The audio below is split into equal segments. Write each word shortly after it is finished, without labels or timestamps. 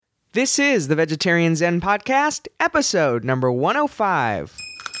This is the Vegetarian Zen Podcast, episode number 105.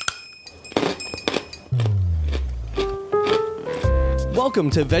 Welcome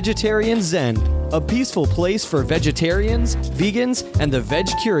to Vegetarian Zen, a peaceful place for vegetarians, vegans, and the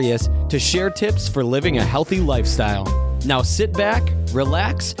veg-curious to share tips for living a healthy lifestyle. Now sit back,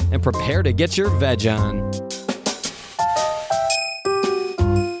 relax, and prepare to get your veg on.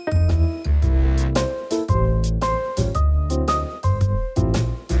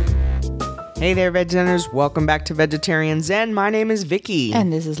 Hey there, Veg Zeners. Welcome back to Vegetarian Zen. My name is Vicky.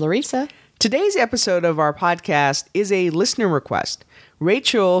 And this is Larissa. Today's episode of our podcast is a listener request.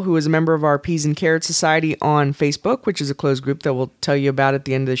 Rachel, who is a member of our Peas and Carrots Society on Facebook, which is a closed group that we'll tell you about at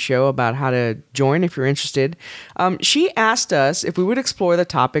the end of the show about how to join if you're interested, she asked us if we would explore the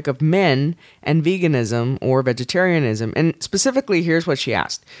topic of men and veganism or vegetarianism. And specifically, here's what she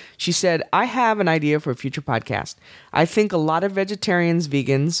asked. She said, I have an idea for a future podcast. I think a lot of vegetarians,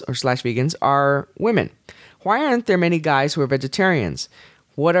 vegans, or /vegans are women. Why aren't there many guys who are vegetarians?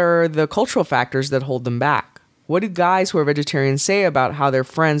 What are the cultural factors that hold them back? What do guys who are vegetarians say about how their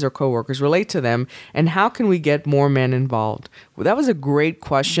friends or coworkers relate to them? And how can we get more men involved? Well, that was a great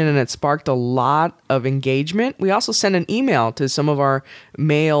question, and it sparked a lot of engagement. We also sent an email to some of our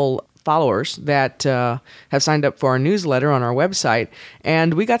male followers that have signed up for our newsletter on our website.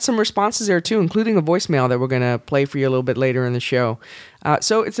 And we got some responses there too, including a voicemail that we're going to play for you a little bit later in the show.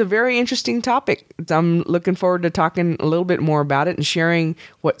 So it's a very interesting topic. I'm looking forward to talking a little bit more about it and sharing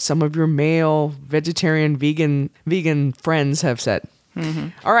what some of your male vegetarian, vegan friends have said. Mm-hmm.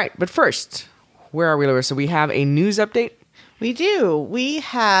 All right, but first, where are we, Larissa? We have a news update. We do. We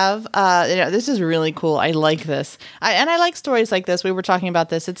have, this is really cool. I like this. I like stories like this. We were talking about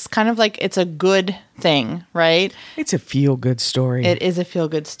this. It's kind of like it's a good thing, right? It's a feel-good story. It is a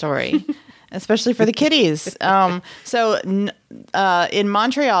feel-good story, especially for the kiddies. In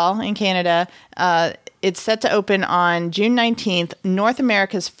Montreal, in Canada, it's set to open on June 19th, North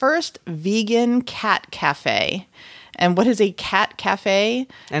America's first vegan cat cafe. And what is a cat cafe?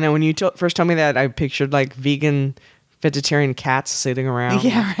 I know when you first told me that, I pictured like vegetarian cats sitting around.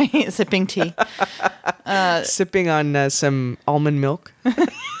 Yeah, right. Sipping tea. Sipping on some almond milk.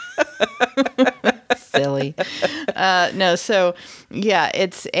 Silly.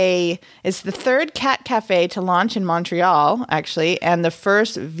 It's the third cat cafe to launch in Montreal, actually, and the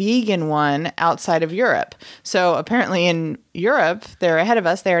first vegan one outside of Europe. So apparently in Europe, they're ahead of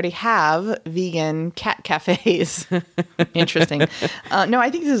us. They already have vegan cat cafes. Interesting. I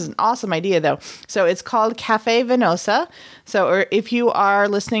think this is an awesome idea, though. So it's called Cafe Venosa. So if you are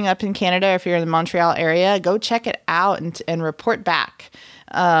listening up in Canada, if you're in the Montreal area, go check it out and report back.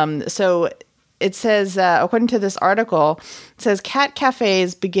 It says, according to this article, it says cat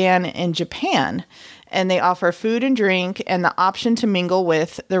cafes began in Japan, and they offer food and drink and the option to mingle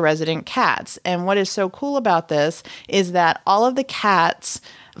with the resident cats. And what is so cool about this is that all of the cats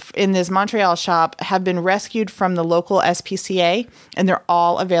in this Montreal shop have been rescued from the local SPCA, and they're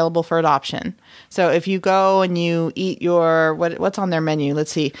all available for adoption. So if you go and you eat your, what's on their menu?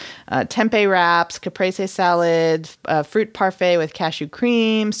 Let's see, tempeh wraps, caprese salad, fruit parfait with cashew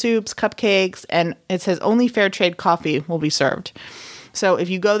cream, soups, cupcakes, and it says only fair trade coffee will be served. So if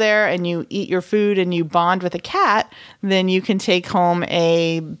you go there and you eat your food and you bond with a cat, then you can take home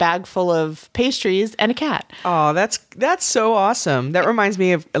a bag full of pastries and a cat. Oh, that's so awesome. That reminds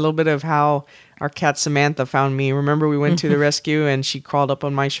me of a little bit of how our cat Samantha found me. Remember we went to the rescue and she crawled up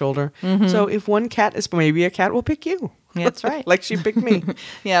on my shoulder. Mm-hmm. So if one cat is, maybe a cat will pick you. Yeah, that's right. Like she picked me.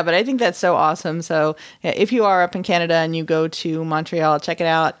 Yeah, but I think that's so awesome. So if you are up in Canada and you go to Montreal, check it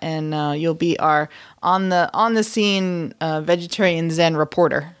out, and you'll be our on the scene vegetarian Zen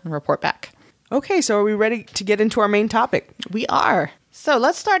reporter and report back. Okay, so are we ready to get into our main topic? We are. So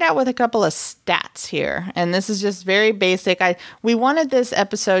let's start out with a couple of stats here. And this is just very basic. We wanted this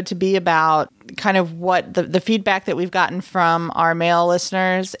episode to be about kind of what the feedback that we've gotten from our male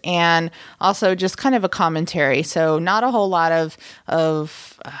listeners, and also just kind of a commentary. So not a whole lot of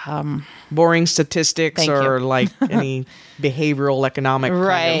boring statistics or like any behavioral economic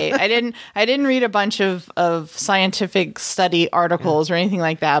right. I didn't read a bunch of scientific study articles or anything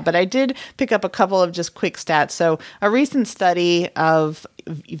like that, but I did pick up a couple of just quick stats. So a recent study of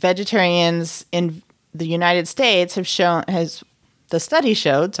vegetarians in the United States the study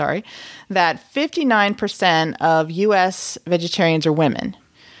showed, that 59% of U.S. vegetarians are women,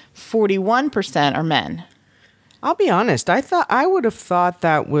 41% are men. I'll be honest. I would have thought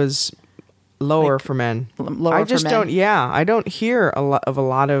that was lower for men. I don't hear a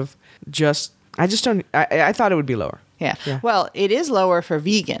lot of just. I just don't. I thought it would be lower. Yeah. Well, it is lower for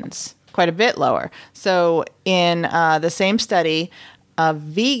vegans, quite a bit lower. So in the same study, of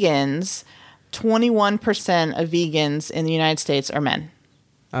vegans, 21% of vegans in the United States are men.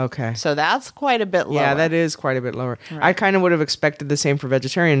 Okay. So that's quite a bit lower. Yeah, that is quite a bit lower. Right. I kind of would have expected the same for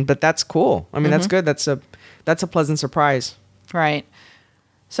vegetarian, but that's cool. I mean, that's good. That's a pleasant surprise. Right.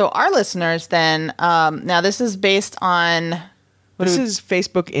 So our listeners then, now this is based on... This is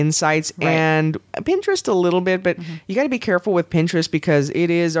Facebook Insights and Pinterest a little bit, but you got to be careful with Pinterest because it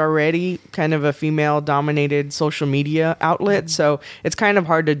is already kind of a female-dominated social media outlet, so it's kind of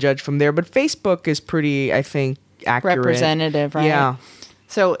hard to judge from there. But Facebook is pretty, I think, accurate. Representative, right? Yeah.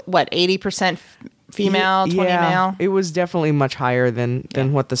 So what, 80% female, 20 male? It was definitely much higher than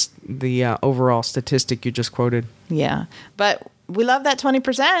what the overall statistic you just quoted. Yeah. But we love that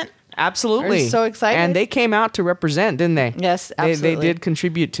 20%. Absolutely. We're so excited. And they came out to represent, didn't they? Yes, absolutely. They did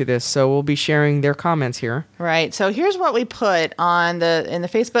contribute to this, so we'll be sharing their comments here. Right. So here's what we put in the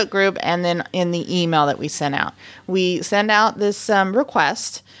Facebook group and then in the email that we sent out. We send out this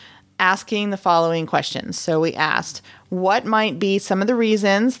request asking the following questions. So we asked, what might be some of the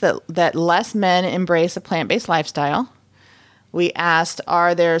reasons that less men embrace a plant-based lifestyle? We asked,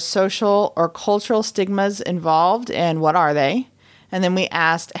 are there social or cultural stigmas involved, and what are they? And then we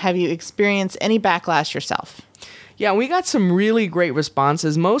asked, have you experienced any backlash yourself? Yeah, we got some really great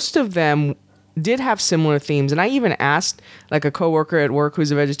responses. Most of them did have similar themes. And I even asked like a coworker at work who's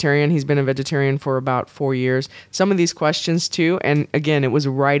a vegetarian. He's been a vegetarian for about 4 years. Some of these questions too. And again, it was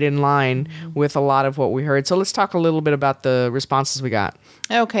right in line with a lot of what we heard. So let's talk a little bit about the responses we got.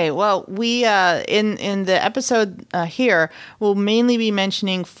 Okay, well, we in the episode here, we'll mainly be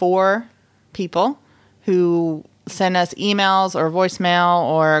mentioning 4 people who send us emails or voicemail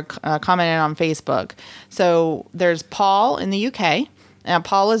or commented on Facebook. So there's Paul in the UK.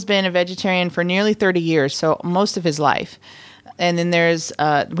 Paul has been a vegetarian for nearly 30 years, so most of his life. And then there's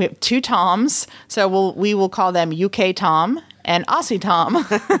we have 2 Toms, so we will call them UK Tom and Aussie Tom.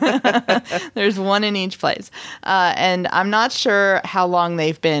 There's one in each place. And I'm not sure how long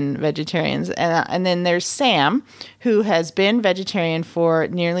they've been vegetarians. And then there's Sam, who has been vegetarian for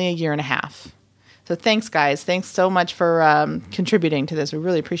nearly a year and a half. So thanks, guys. Thanks so much for contributing to this. We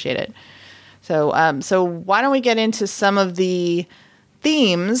really appreciate it. So why don't we get into some of the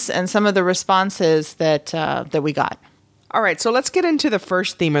themes and some of the responses that we got. All right, so let's get into the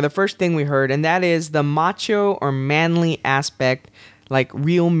first theme, or the first thing we heard, and that is the macho or manly aspect, like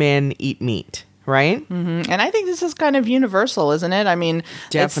real men eat meat, right? Mm-hmm. And I think this is kind of universal, isn't it? I mean,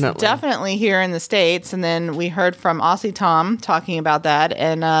 definitely. It's definitely here in the States, and then we heard from Aussie Tom talking about that,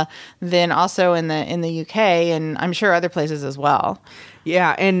 and then also in the UK, and I'm sure other places as well.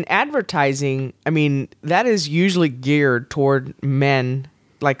 Yeah, and advertising, I mean, that is usually geared toward men,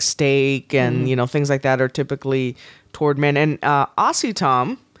 like steak and, things like that are typically toward men. And Aussie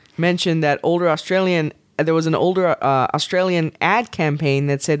Tom mentioned that there was an older Australian ad campaign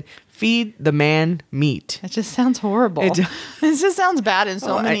that said, feed the man meat. It just sounds horrible. It just sounds bad in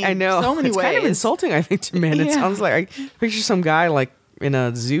so many I know. So many it's ways. Kind of insulting, I think, to men. Yeah. It sounds like, I picture some guy like in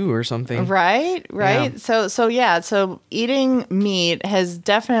a zoo or something. Right. Yeah. So eating meat has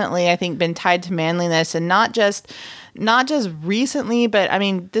definitely, I think, been tied to manliness, and not just recently, but I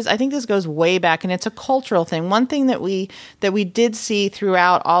mean, I think this goes way back, and it's a cultural thing. One thing that we did see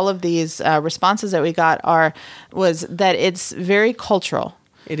throughout all of these responses that we got was that it's very cultural.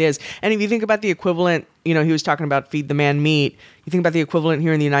 It is. And if you think about the equivalent, he was talking about feed the man meat. You think about the equivalent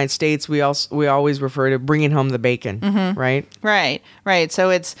here in the United States, we always refer to bringing home the bacon, right? Right.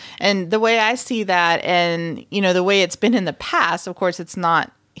 So and the way I see that, and, the way it's been in the past, of course, it's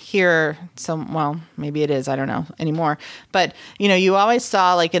not here. Maybe it is. I don't know anymore. But, you always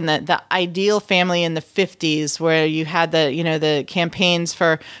saw like in the ideal family in the 50s where you had the campaigns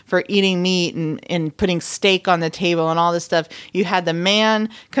for eating meat and putting steak on the table and all this stuff. You had the man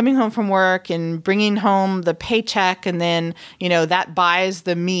coming home from work and bringing home the paycheck, and then, that buys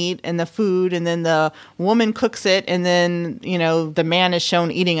the meat and the food, and then the woman cooks it, and then, the man is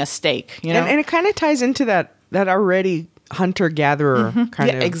shown eating a steak, And it kind of ties into that already hunter-gatherer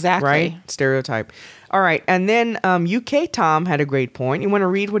kind of exactly. Right? Stereotype. All right. And then UK Tom had a great point. You want to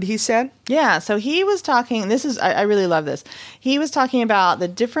read what he said? Yeah. So he was talking, I really love this. He was talking about the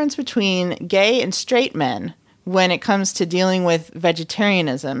difference between gay and straight men when it comes to dealing with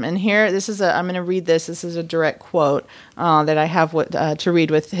vegetarianism. And here, I'm going to read this. This is a direct quote that I have to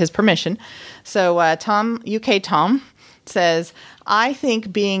read with his permission. So UK Tom says, I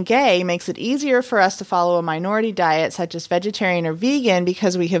think being gay makes it easier for us to follow a minority diet such as vegetarian or vegan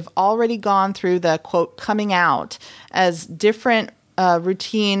because we have already gone through the, quote, coming out as different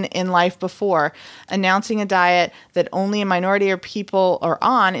routine in life before. Announcing a diet that only a minority of people are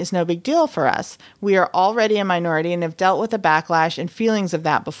on is no big deal for us. We are already a minority and have dealt with the backlash and feelings of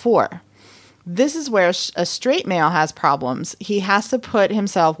that before. This is where a straight male has problems. He has to put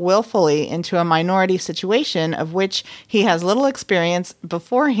himself willfully into a minority situation of which he has little experience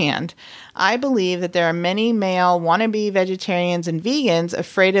beforehand. I believe that there are many male wannabe vegetarians and vegans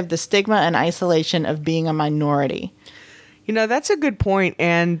afraid of the stigma and isolation of being a minority. That's a good point.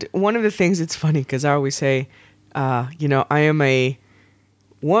 And one of the things, it's funny because I always say, I am a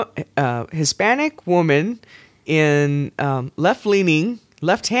Hispanic woman in left-leaning,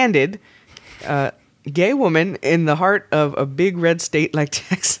 left-handed, gay woman in the heart of a big red state like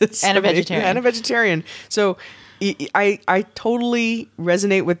Texas. And a vegetarian. And a vegetarian. So I totally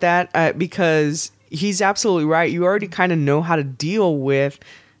resonate with that because he's absolutely right. You already kind of know how to deal with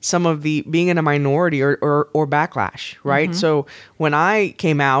some of the being in a minority or backlash, right? Mm-hmm. So when I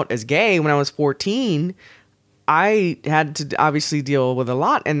came out as gay when I was 14, I had to obviously deal with a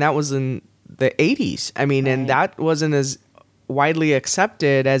lot, and that was in the 80s. I mean, and that wasn't as widely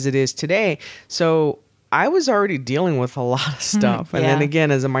accepted as it is today. So I was already dealing with a lot of stuff. And then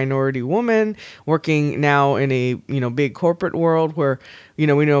again, as a minority woman working now in a, big corporate world where, we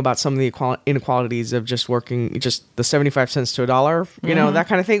know about some of the inequalities of just working just the 75 cents to $1, that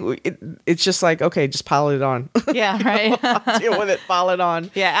kind of thing. It's just like, okay, just pile it on. Yeah, right. Deal with it, pile it on.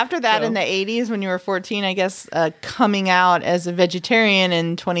 Yeah, after that in the 80s when you were 14, I guess coming out as a vegetarian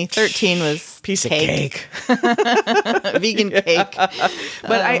in 2013 was piece of cake. Vegan cake.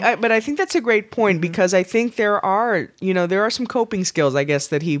 But I think that's a great point because I think there are some coping skills, I guess,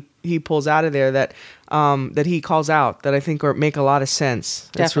 that he pulls out of there that he calls out that I think make a lot of sense.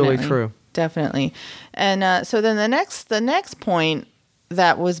 That's really true. Definitely. And so then the next point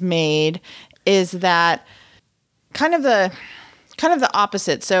that was made is that kind of the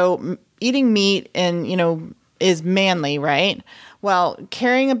opposite. So eating meat and, is manly, right? Well,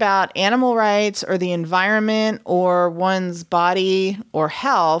 caring about animal rights or the environment or one's body or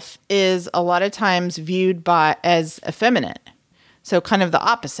health is a lot of times viewed as effeminate. So kind of the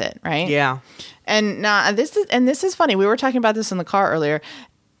opposite, right? Yeah. And now this is funny. We were talking about this in the car earlier.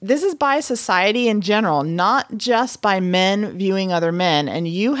 This is by society in general, not just by men viewing other men. And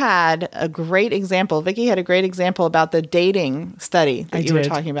you had a great example. Vicky had a great example about the dating study that you were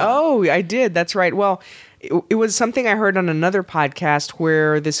talking about. Oh, I did. That's right. Well, it was something I heard on another podcast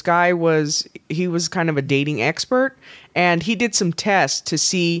where this guy was kind of a dating expert, and he did some tests to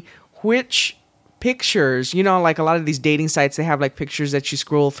see which pictures, like a lot of these dating sites, they have like pictures that you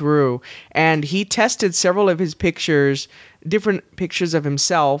scroll through, and he tested several of his pictures, different pictures of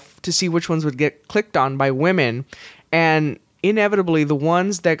himself, to see which ones would get clicked on by women. And inevitably the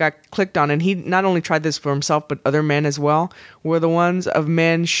ones that got clicked on, and he not only tried this for himself but other men as well, were the ones of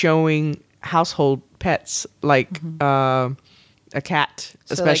men showing household pets like a cat,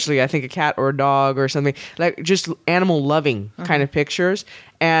 so especially I think a cat or a dog or something, like just animal loving kind of pictures.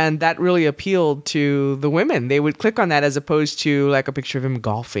 And that really appealed to the women. They would click on that as opposed to like a picture of him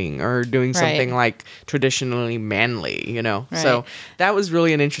golfing or doing something like traditionally manly, Right. So that was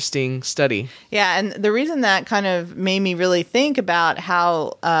really an interesting study. Yeah. And the reason that kind of made me really think about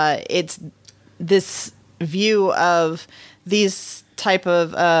how it's this view of these type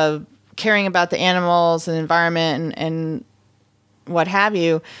of caring about the animals and environment and what have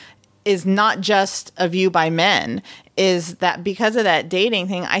you is not just a view by men, is that because of that dating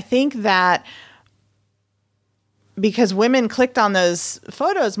thing, I think that because women clicked on those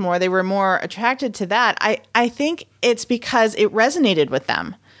photos more, they were more attracted to that. I think it's because it resonated with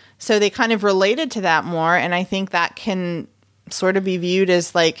them. So they kind of related to that more. And I think that can sort of be viewed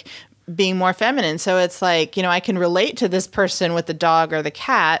as like being more feminine. So it's like, I can relate to this person with the dog or the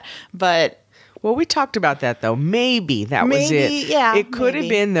cat, but well, we talked about that, though. Maybe that was it. Yeah, it could have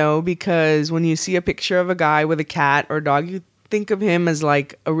been, though, because when you see a picture of a guy with a cat or dog, you think of him as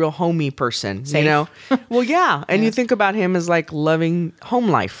like a real homey person, Safe. Well, yeah. And you think about him as like loving home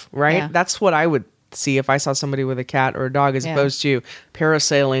life, right? Yeah. That's what I would see if I saw somebody with a cat or a dog as opposed to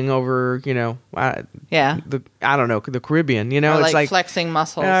parasailing over, the Caribbean, or it's like flexing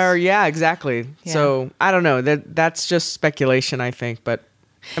muscles. Yeah, exactly. Yeah. So I don't know. That's just speculation, I think, but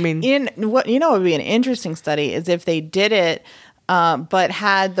I mean, what would be an interesting study is if they did it, but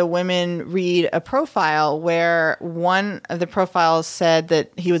had the women read a profile where one of the profiles said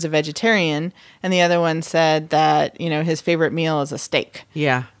that he was a vegetarian, and the other one said that his favorite meal is a steak.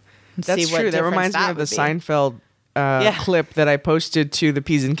 Yeah, that's true. That reminds me of the Seinfeld clip that I posted to the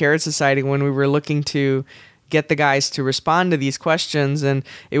Peas and Carrot Society when we were looking to get the guys to respond to these questions. And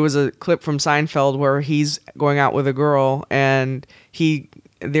it was a clip from Seinfeld where he's going out with a girl and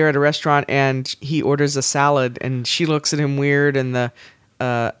they're at a restaurant and he orders a salad and she looks at him weird, and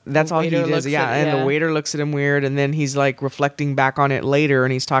that's all he does. And the waiter looks at him weird, and then he's like reflecting back on it later,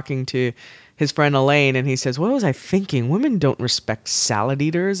 and he's talking to his friend Elaine, and he says, "What was I thinking? Women don't respect salad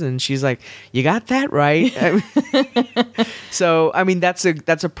eaters." And she's like, "You got that right." So, I mean, that's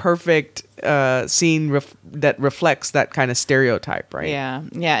a perfect scene that reflects that kind of stereotype, right? Yeah,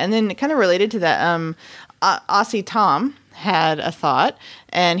 yeah. And then kind of related to that, Aussie Tom had a thought,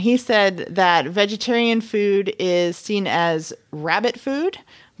 and he said that vegetarian food is seen as rabbit food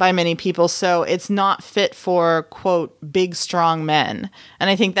by many people, so it's not fit for, quote, big, strong men. And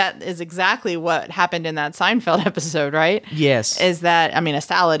I think that is exactly what happened in that Seinfeld episode, right? Yes. Is that, I mean, a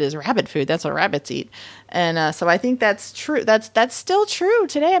salad is rabbit food. That's what rabbits eat. And so I think that's true. That's still true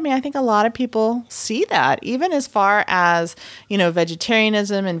today. I mean, I think a lot of people see that, even as far as,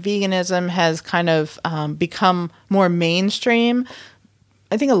 vegetarianism and veganism has kind of become more mainstream.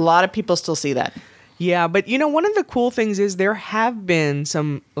 I think a lot of people still see that. Yeah, but one of the cool things is there have been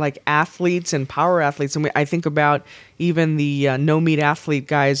some like athletes and power athletes, and I think about even the No Meat Athlete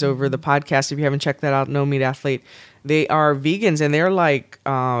guys over the podcast. If you haven't checked that out, No Meat Athlete, they are vegans and they're like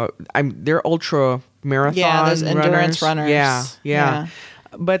they're ultra marathon those endurance runners. Yeah.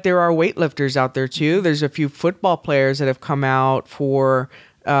 But there are weightlifters out there too. There's a few football players that have come out for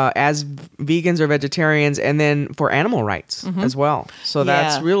as vegans or vegetarians, and then for animal rights as well. So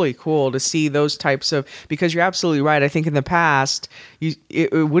that's really cool to see those types of, because you're absolutely right. I think in the past,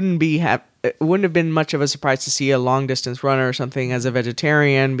 it wouldn't have been much of a surprise to see a long distance runner or something as a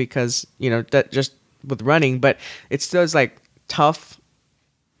vegetarian, because that just with running, but it's those like tough.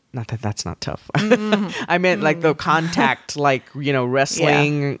 Not that that's not tough. I meant like the contact, like,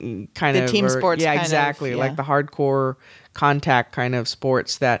 wrestling kind of. The team sports. Yeah, exactly. Like the hardcore contact kind of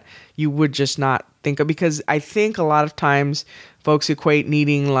sports that you would just not think of. Because I think a lot of times folks equate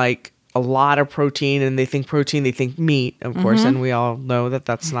needing like a lot of protein, and they think meat, of course. And we all know that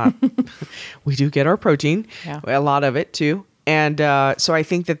that's not. We do get our protein, a lot of it too. And so I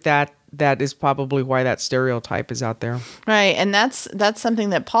think that is probably why that stereotype is out there. Right. And that's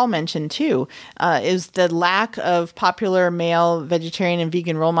something that Paul mentioned too, is the lack of popular male vegetarian and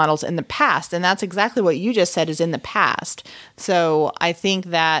vegan role models in the past. And that's exactly what you just said, is in the past. So I think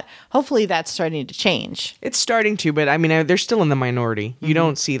that hopefully that's starting to change. It's starting to, but I mean, they're still in the minority. You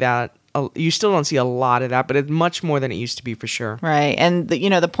don't see that. You still don't see a lot of that, but it's much more than it used to be for sure. Right. And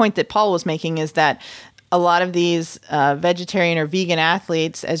the point that Paul was making is that a lot of these vegetarian or vegan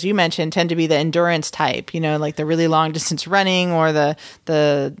athletes, as you mentioned, tend to be the endurance type, like the really long distance running or the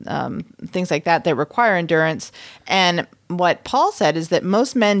things like that require endurance. And what Paul said is that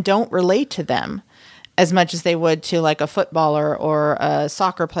most men don't relate to them as much as they would to like a footballer or a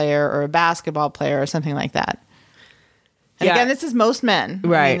soccer player or a basketball player or something like that. And again, this is most men.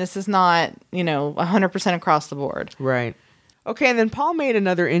 Right. I mean, this is not, 100% across the board. Right. Okay, and then Paul made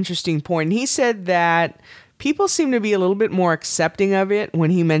another interesting point. He said that people seem to be a little bit more accepting of it when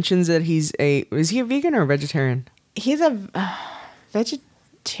he mentions that is he a vegan or a vegetarian? He's a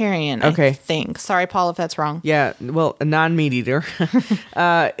vegetarian, okay. I think. Sorry, Paul, if that's wrong. Yeah, well, a non-meat eater.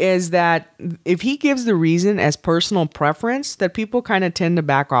 Is that if he gives the reason as personal preference, that people kind of tend to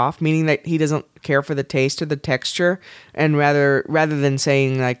back off, meaning that he doesn't care for the taste or the texture, and rather than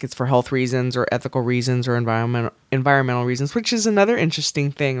saying like it's for health reasons or ethical reasons or environmental reasons, which is another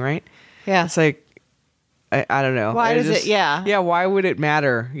interesting thing, right? Yeah. It's like, I don't know. Why does it? Yeah. Yeah. Why would it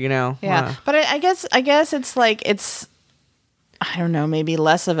matter? Yeah. But I guess it's like, I don't know, maybe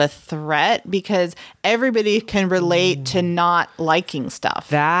less of a threat because everybody can relate to not liking stuff.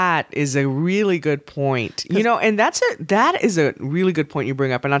 That is a really good point. And that is a really good point you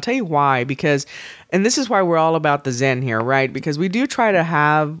bring up. And I'll tell you why, and this is why we're all about the Zen here, right? Because we try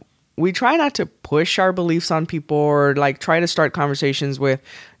not to push our beliefs on people or like try to start conversations with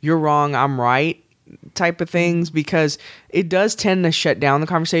you're wrong, I'm right type of things, because it does tend to shut down the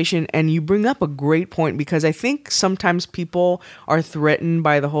conversation. And you bring up a great point, because I think sometimes people are threatened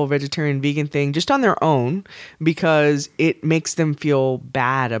by the whole vegetarian vegan thing just on their own because it makes them feel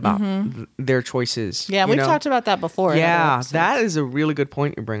bad about their choices. Yeah, we've talked about that before. Yeah, that is a really good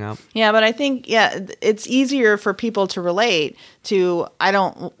point you bring up. Yeah, but I think, it's easier for people to relate to I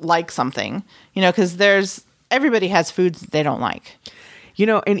don't like something, because everybody has foods that they don't like.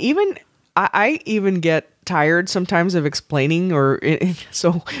 And even I even get tired sometimes of explaining,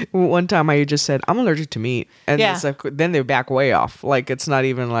 so one time I just said, I'm allergic to meat. And it's like, then they back way off. Like, it's not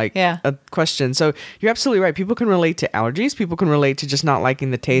even like a question. So you're absolutely right. People can relate to allergies. People can relate to just not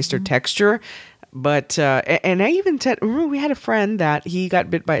liking the taste or texture. But and I even said, remember we had a friend that he got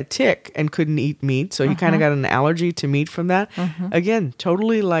bit by a tick and couldn't eat meat, so he kind of got an allergy to meat from that. Again,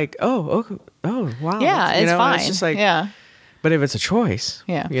 totally like, oh, wow. Yeah, it's fine. It's just like, yeah. But if it's a choice,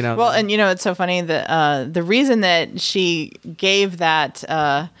 Yeah. Well, and it's so funny that the reason that she gave that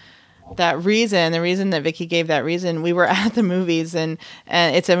reason, the reason that Vicky gave that reason, we were at the movies and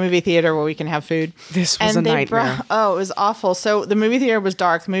it's a movie theater where we can have food. This was a nightmare. It was awful. So the movie theater was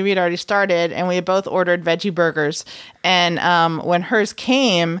dark. The movie had already started and we had both ordered veggie burgers. And when hers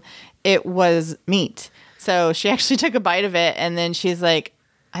came, it was meat. So she actually took a bite of it and then she's like,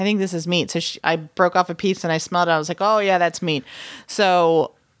 I think this is meat. So I broke off a piece and I smelled it. I was like, oh yeah, that's meat.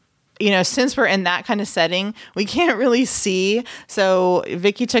 So since we're in that kind of setting, we can't really see. So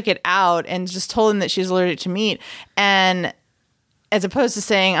Vicky took it out and just told him that she's allergic to meat. And as opposed to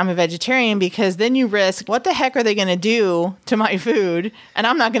saying I'm a vegetarian, because then you risk, what the heck are they going to do to my food? And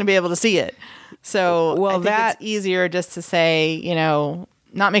I'm not going to be able to see it. So I think it's easier just to say,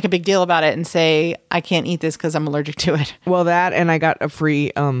 not make a big deal about it and say, I can't eat this because I'm allergic to it. Well, that, and I got a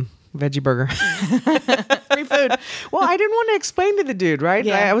free veggie burger. Free food. Well, I didn't want to explain to the dude, right?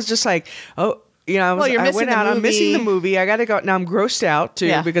 Yeah. I was just like, I went out, I'm missing the movie. I got to go. Now I'm grossed out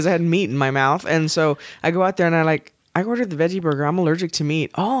too because I had meat in my mouth. And so I go out there and I ordered the veggie burger. I'm allergic to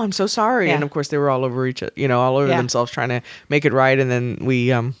meat. Oh, I'm so sorry. Yeah. And of course they were all over all over themselves trying to make it right. And then we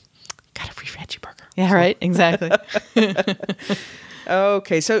got a free veggie burger. Yeah, right. Exactly.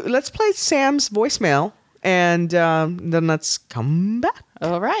 Okay, so let's play Sam's voicemail and then let's come back.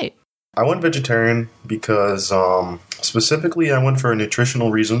 All right. I went vegetarian because specifically I went for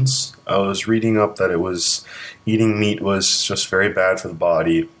nutritional reasons. I was reading up that eating meat was just very bad for the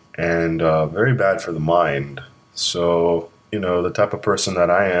body and very bad for the mind. So, the type of person that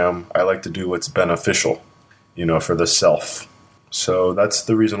I am, I like to do what's beneficial, for the self. So that's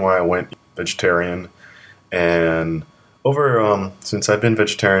the reason why I went vegetarian. And since I've been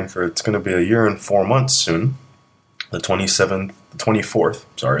vegetarian it's going to be a year and 4 months soon, the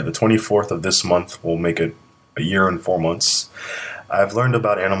 24th of this month will make it a year and 4 months. I've learned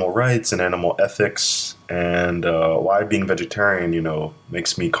about animal rights and animal ethics and why being vegetarian,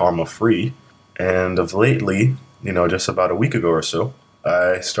 makes me karma free. And of lately, just about a week ago or so,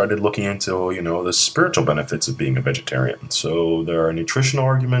 I started looking into, the spiritual benefits of being a vegetarian. So there are nutritional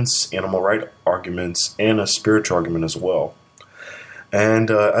arguments, animal rights arguments, and a spiritual argument as well.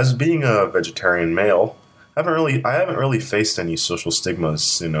 And as being a vegetarian male, I haven't really faced any social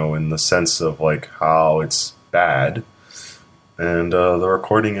stigmas, in the sense of how it's bad. And the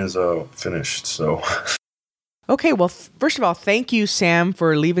recording is finished, so... Okay, well, first of all, thank you, Sam,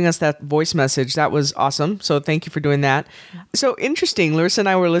 for leaving us that voice message. That was awesome. So thank you for doing that. So interesting. Larissa and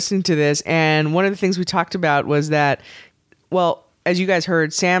I were listening to this, and one of the things we talked about was that, well, as you guys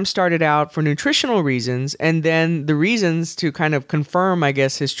heard, Sam started out for nutritional reasons, and then the reasons to kind of confirm, I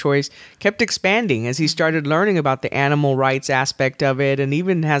guess, his choice kept expanding as he started learning about the animal rights aspect of it, and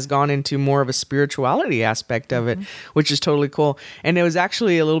even has gone into more of a spirituality aspect of it, which is totally cool. And it was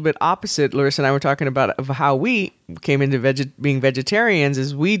actually a little bit opposite. Larissa and I were talking about of how we came into being vegetarians,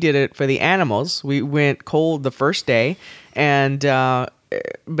 is we did it for the animals. We went cold the first day, and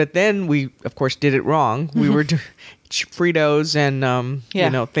but then we, of course, did it wrong. We were Fritos and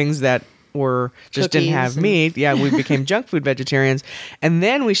things that were just didn't have meat. Yeah, we became junk food vegetarians, and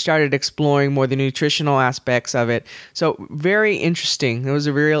then we started exploring more the nutritional aspects of it. So very interesting. It was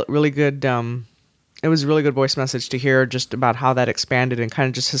a really good. It was a really good voice message to hear just about how that expanded and kind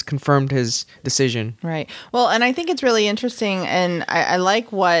of just has confirmed his decision. Right. Well, and I think it's really interesting, and I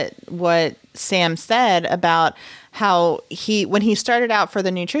like what Sam said about how when he started out for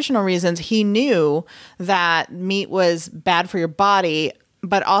the nutritional reasons, he knew that meat was bad for your body,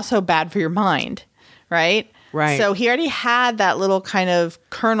 but also bad for your mind, right? Right. So he already had that little kind of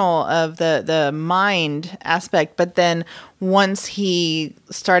kernel of the mind aspect, but then once he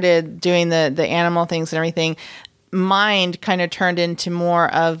started doing the animal things and everything, mind kind of turned into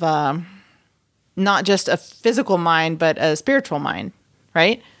more of not just a physical mind, but a spiritual mind,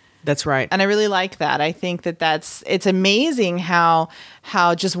 right? That's right. And I really like that. I think it's amazing how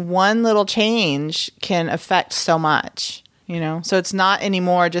just one little change can affect so much, So it's not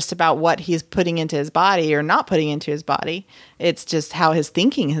anymore just about what he's putting into his body or not putting into his body. It's just how his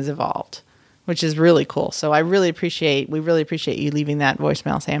thinking has evolved, which is really cool. So we really appreciate you leaving that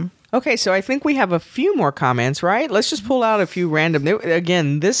voicemail, Sam. Okay, so I think we have a few more comments, right? Let's just pull out a few random.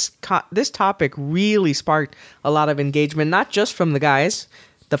 Again, this topic really sparked a lot of engagement, not just from the guys,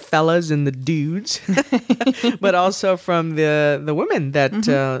 the fellas and the dudes, but also from the women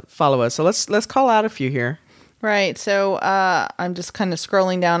that follow us. So let's call out a few here. Right. So I'm just kind of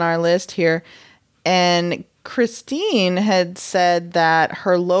scrolling down our list here. And Christine had said that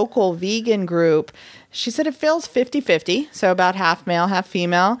her local vegan group, she said it feels 50-50, so about half male, half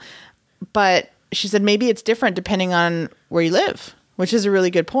female. But she said maybe it's different depending on where you live, which is a really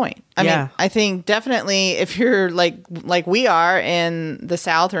good point. I mean, I think definitely if you're like we are in the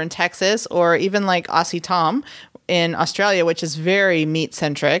South or in Texas, or even like Aussie Tom in Australia, which is very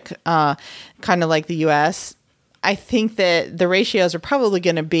meat-centric, kind of like the U.S., I think that the ratios are probably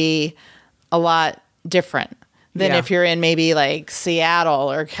going to be a lot different than if you're in maybe like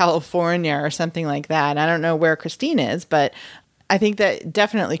Seattle or California or something like that. I don't know where Christine is, but I think that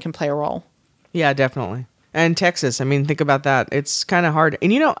definitely can play a role. Yeah, definitely. And Texas, I mean, think about that. It's kind of hard.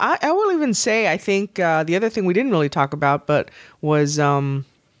 And, I will even say, I think the other thing we didn't really talk about, but was, like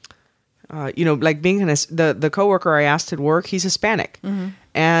being the coworker I asked at work, he's Hispanic. Mm-hmm.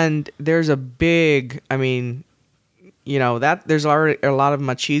 And there's a big, that there's already a lot of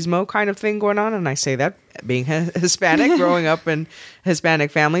machismo kind of thing going on. And I say that being Hispanic, growing up in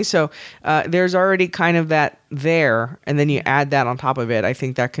Hispanic family. So there's already kind of that there. And then you add that on top of it. I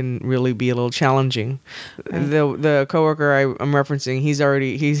think that can really be a little challenging. Right. The coworker I'm referencing,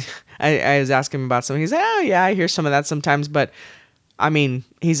 I was asking him about something. He's like, oh yeah, I hear some of that sometimes. But I mean,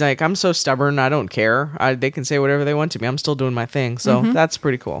 he's like, I'm so stubborn. I don't care. They can say whatever they want to me. I'm still doing my thing. So that's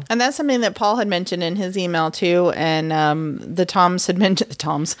pretty cool. And that's something that Paul had mentioned in his email too. And the Toms had mentioned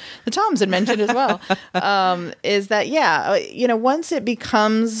as well, is that, once it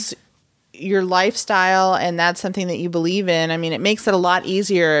becomes your lifestyle and that's something that you believe in, I mean, it makes it a lot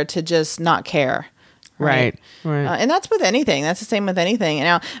easier to just not care. Right. And that's with anything. That's the same with anything. And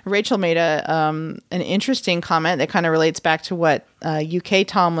now Rachel made an interesting comment that kind of relates back to what UK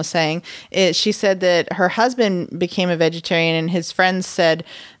Tom was saying. She said that her husband became a vegetarian and his friends said,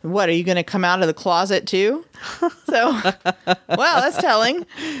 what, are you going to come out of the closet too? So, well, that's telling.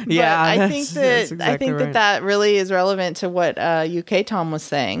 Yeah, but I think that really is relevant to what UK Tom was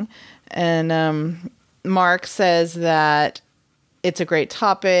saying. And Mark says that it's a great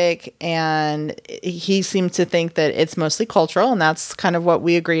topic, and he seems to think that it's mostly cultural, and that's kind of what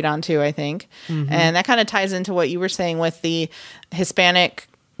we agreed on too, I think. Mm-hmm. And that kind of ties into what you were saying with the Hispanic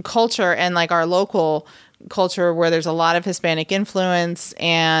culture and like our local culture where there's a lot of Hispanic influence,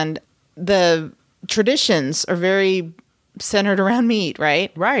 and the traditions are very centered around meat,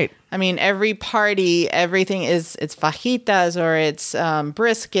 right? Right. I mean, every party, everything it's fajitas or it's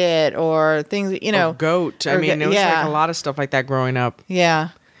brisket or things, Or goat. There was like a lot of stuff like that growing up.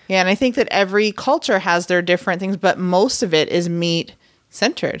 Yeah. Yeah. And I think that every culture has their different things, but most of it is meat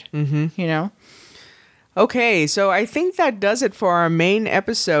centered, Okay, so I think that does it for our main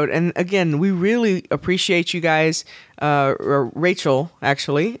episode. And again, we really appreciate you guys, Rachel,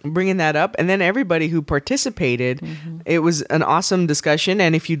 actually, bringing that up. And then everybody who participated. Mm-hmm. It was an awesome discussion.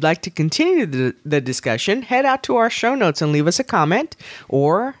 And if you'd like to continue the discussion, head out to our show notes and leave us a comment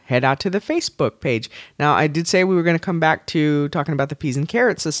or head out to the Facebook page. Now, I did say we were going to come back to talking about the Peas and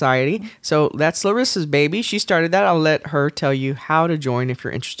Carrots Society. So that's Larissa's baby. She started that. I'll let her tell you how to join if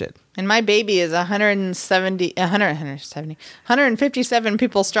you're interested. And my baby is 157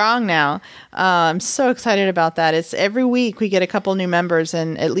 people strong now. I'm so excited about that. It's every week we get a couple new members,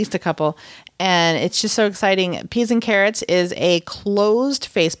 and at least a couple. And it's just so exciting. Peas and Carrots is a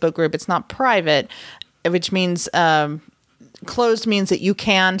closed Facebook group. It's not private, which means closed means that you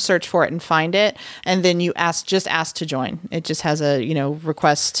can search for it and find it. And then you just ask to join. It just has a,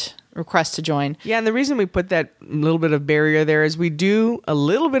 request to join. Yeah, and the reason we put that little bit of barrier there is we do a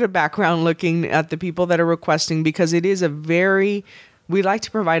little bit of background looking at the people that are requesting, because it is we like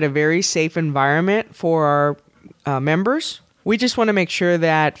to provide a very safe environment for our members. We just want to make sure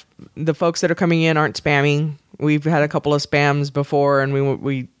that the folks that are coming in aren't spamming. We've had a couple of spams before, and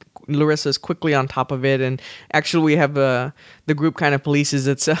we Larissa's quickly on top of it, and actually we have the group kind of polices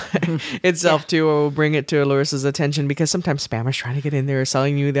itself too, or we'll bring it to Larissa's attention, because sometimes spammers trying to get in there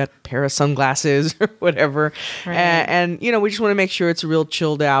selling you that pair of sunglasses or whatever. Right. And we just want to make sure it's a real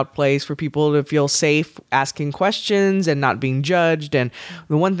chilled out place for people to feel safe asking questions and not being judged. And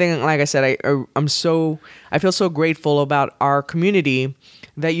the one thing, like I said, I feel so grateful about our community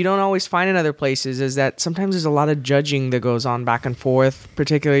that you don't always find in other places, is that sometimes there's a lot of judging that goes on back and forth,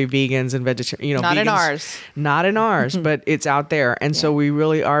 particularly vegans and vegetarians. Not vegans, not in ours, but it's out there. And so we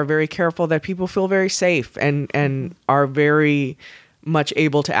really are very careful that people feel very safe and are very much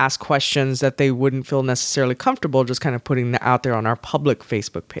able to ask questions that they wouldn't feel necessarily comfortable just kind of putting out there on our public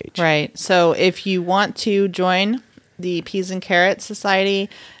Facebook page. Right. So if you want to join the Peas and Carrots Society,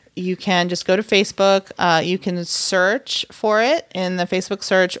 you can just go to Facebook. You can search for it in the Facebook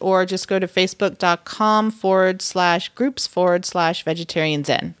search, or just go to facebook.com/groups/vegetarian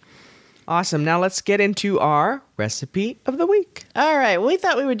zen. Awesome. Now let's get into our recipe of the week. All right. We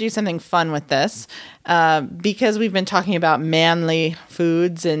thought we would do something fun with this because we've been talking about manly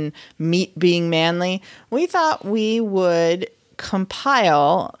foods and meat being manly. We thought we would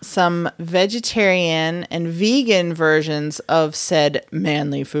compile some vegetarian and vegan versions of said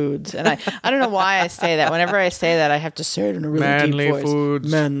manly foods. And I don't know why I say that. Whenever I say that, I have to say it in a really Manly deep voice. foods.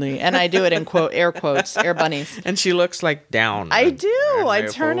 Manly. And I do it in air quotes, air bunnies. And she looks like down. I do. I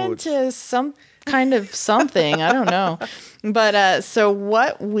Manly turn foods. into some kind of something. I don't know. But so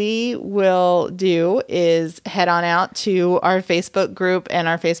what we will do is head on out to our Facebook group and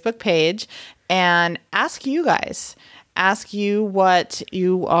our Facebook page and ask you guys. Ask you what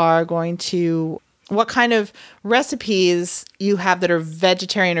you are going to, what kind of recipes you have that are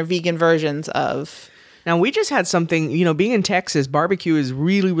vegetarian or vegan versions of. Now, we just had something, being in Texas, barbecue is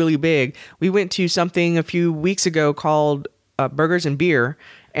really, really big. We went to something a few weeks ago called Burgers and Beer,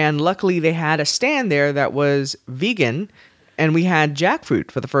 and luckily they had a stand there that was vegan, and we had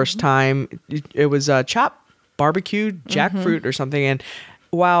jackfruit for the first time. It was chopped barbecued jackfruit or something, and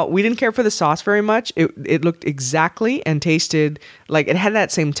while we didn't care for the sauce very much, it looked exactly and tasted like it had that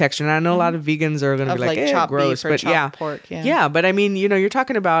same texture. And I know a lot of vegans are going to be like, chopped gross, beef or but chopped pork. yeah. But I mean, you're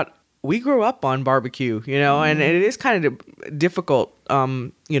talking about we grew up on barbecue, and it is kind of difficult,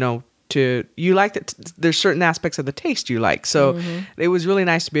 to you like that. There's certain aspects of the taste you like, so it was really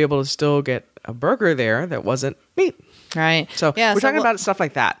nice to be able to still get a burger there that wasn't meat. Right. So we're talking about stuff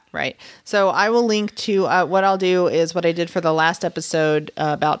like that. Right. So I will link to what I'll do is what I did for the last episode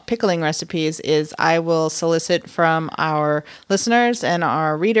about pickling recipes is I will solicit from our listeners and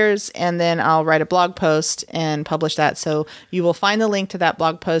our readers, and then I'll write a blog post and publish that. So you will find the link to that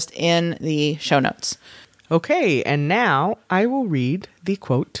blog post in the show notes. Okay, and now I will read the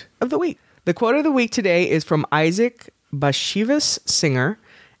quote of the week. The quote of the week today is from Isaac Bashevis Singer.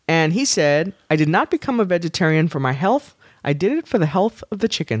 And he said, "I did not become a vegetarian for my health. I did it for the health of the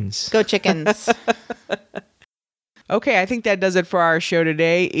chickens." Go chickens. Okay, I think that does it for our show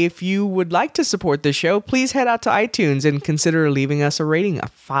today. If you would like to support the show, please head out to iTunes and consider leaving us a rating. A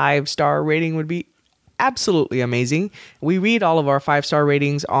 5-star rating would be absolutely amazing. We read all of our 5-star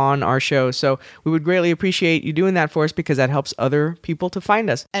ratings on our show, so we would greatly appreciate you doing that for us because that helps other people to find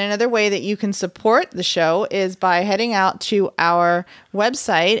us. And another way that you can support the show is by heading out to our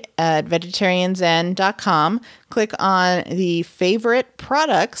website at vegetarianzen.com. Click on the favorite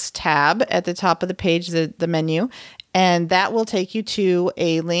products tab at the top of the page, the menu, and that will take you to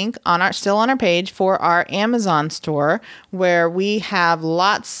a link still on our page for our Amazon store, where we have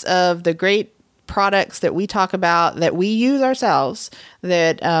lots of the great products that we talk about that we use ourselves,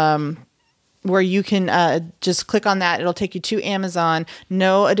 that where you can just click on that. It'll take you to Amazon.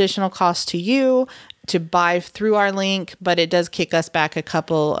 No additional cost to you to buy through our link, but it does kick us back a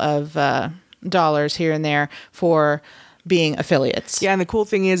couple of dollars here and there for being affiliates. Yeah, and the cool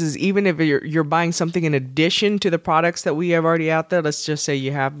thing is even if you're buying something in addition to the products that we have already out there, let's just say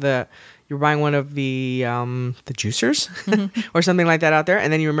you're buying one of the juicers or something like that out there,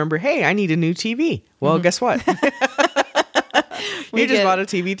 and then you remember, hey, I need a new TV. Well, guess what? You just bought a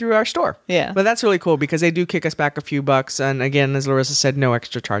TV through our store. Yeah. But that's really cool because they do kick us back a few bucks. And again, as Larissa said, no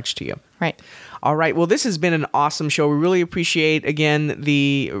extra charge to you. Right. All right. Well, this has been an awesome show. We really appreciate, again,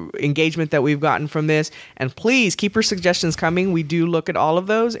 the engagement that we've gotten from this. And please keep your suggestions coming. We do look at all of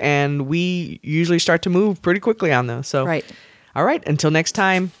those, and we usually start to move pretty quickly on those. So, right. All right. Until next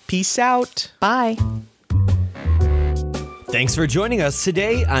time, peace out. Bye. Thanks for joining us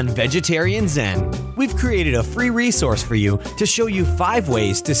today on Vegetarian Zen. We've created a free resource for you to show you 5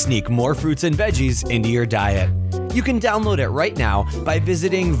 ways to sneak more fruits and veggies into your diet. You can download it right now by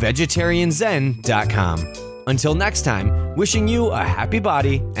visiting vegetarianzen.com. Until next time, wishing you a happy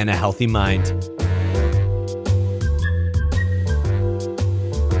body and a healthy mind.